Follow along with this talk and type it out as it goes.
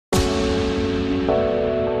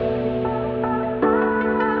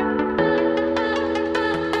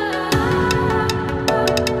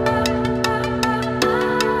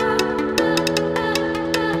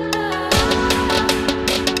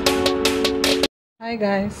Hi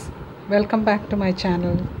guys, welcome back to my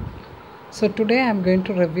channel. So today I'm going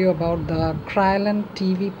to review about the Kryolan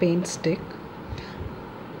TV paint stick.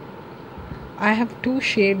 I have two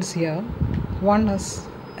shades here. One is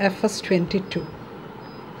FS22.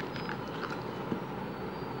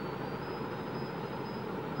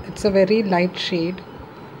 It's a very light shade.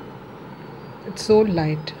 It's so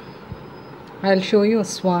light. I'll show you a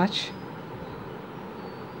swatch.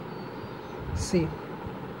 See.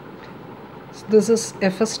 This is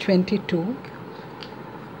FS22.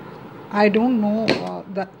 I don't know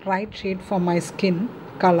the right shade for my skin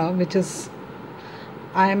color, which is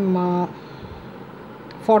I'm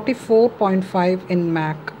 44.5 in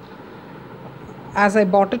MAC. As I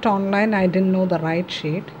bought it online, I didn't know the right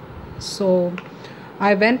shade, so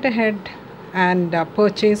I went ahead and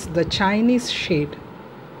purchased the Chinese shade.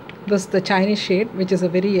 This is the Chinese shade, which is a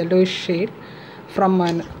very yellowish shade, from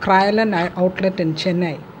a Kryolan outlet in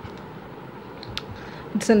Chennai.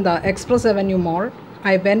 It's in the Express Avenue Mall.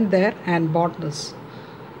 I went there and bought this.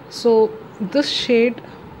 So this shade,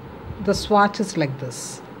 the swatch is like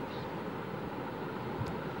this.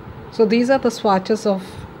 So these are the swatches of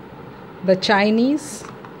the Chinese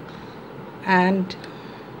and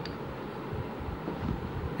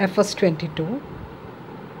FS22.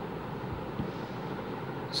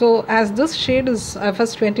 So as this shade is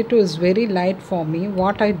FS22 is very light for me,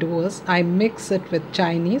 what I do is I mix it with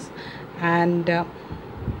Chinese, and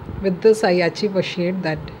with this I achieve a shade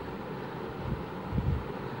that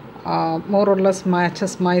more or less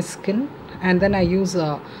matches my skin, and then I use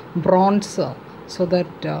a bronzer so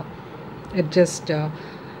that it just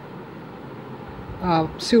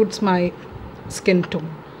suits my skin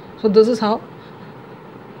tone. So this is how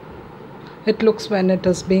it looks when it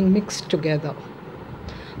is being mixed together.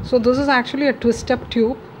 So this is actually a twist up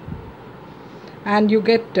tube, and you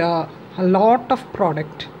get a lot of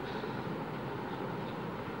product.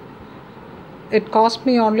 It cost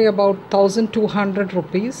me only about 1200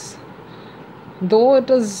 rupees. Though it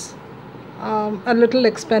is a little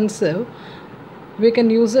expensive, we can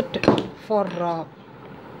use it for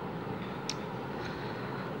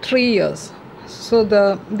 3 years. So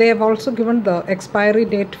they have also given the expiry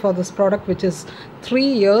date for this product, which is 3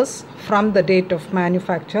 years from the date of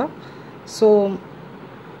manufacture. So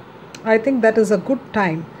I think that is a good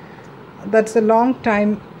time. That's a long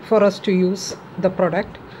time for us to use the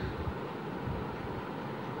product.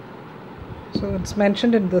 So it's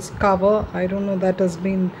mentioned in this cover. I don't know, that has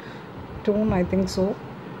been torn, I think so.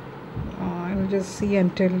 I'll just see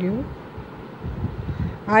and tell you.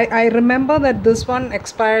 I remember that this one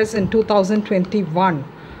expires in 2021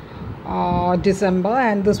 December,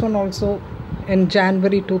 and this one also in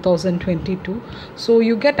January 2022. So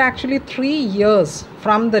you get actually 3 years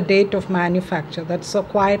from the date of manufacture. That's a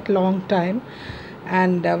quite long time,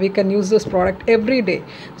 and we can use this product every day.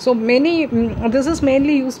 So this is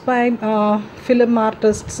mainly used by film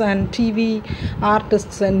artists and TV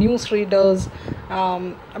artists and news readers,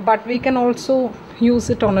 but we can also use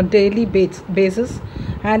it on a daily basis,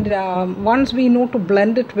 and once we know to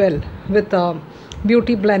blend it well with a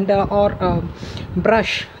beauty blender or a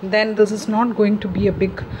brush, then this is not going to be a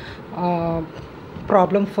big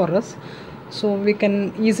problem for us. So we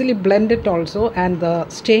can easily blend it also, and the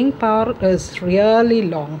staying power is really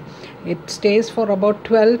long. It stays for about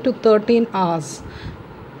 12 to 13 hours,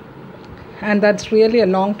 and that's really a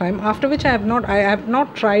long time. After which I have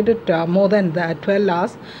not tried it more than that 12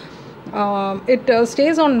 hours. It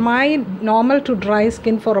stays on my normal to dry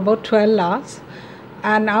skin for about 12 hours,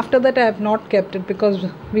 and after that I have not kept it, because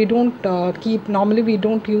we don't normally we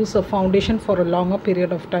don't use a foundation for a longer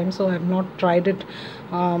period of time. So I have not tried it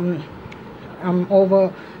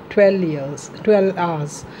over 12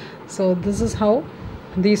 hours. So this is how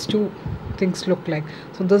these two things look like.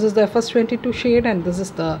 So this is the FS22 shade, and this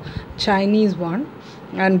is the Chinese one,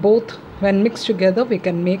 and both when mixed together we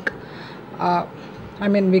can make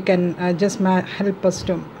we can just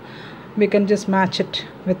we can just match it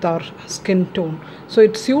with our skin tone. So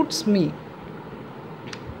it suits me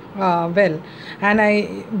well, and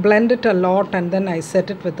I blend it a lot, and then I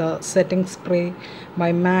set it with a setting spray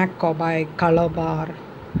by MAC or by Color Bar,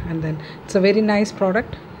 and then it's a very nice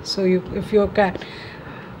product. So if you can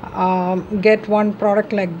get one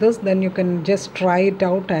product like this, then you can just try it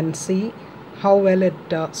out and see how well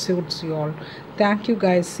it suits you all. Thank you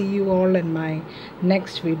guys. See you all in my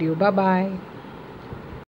next video. Bye bye.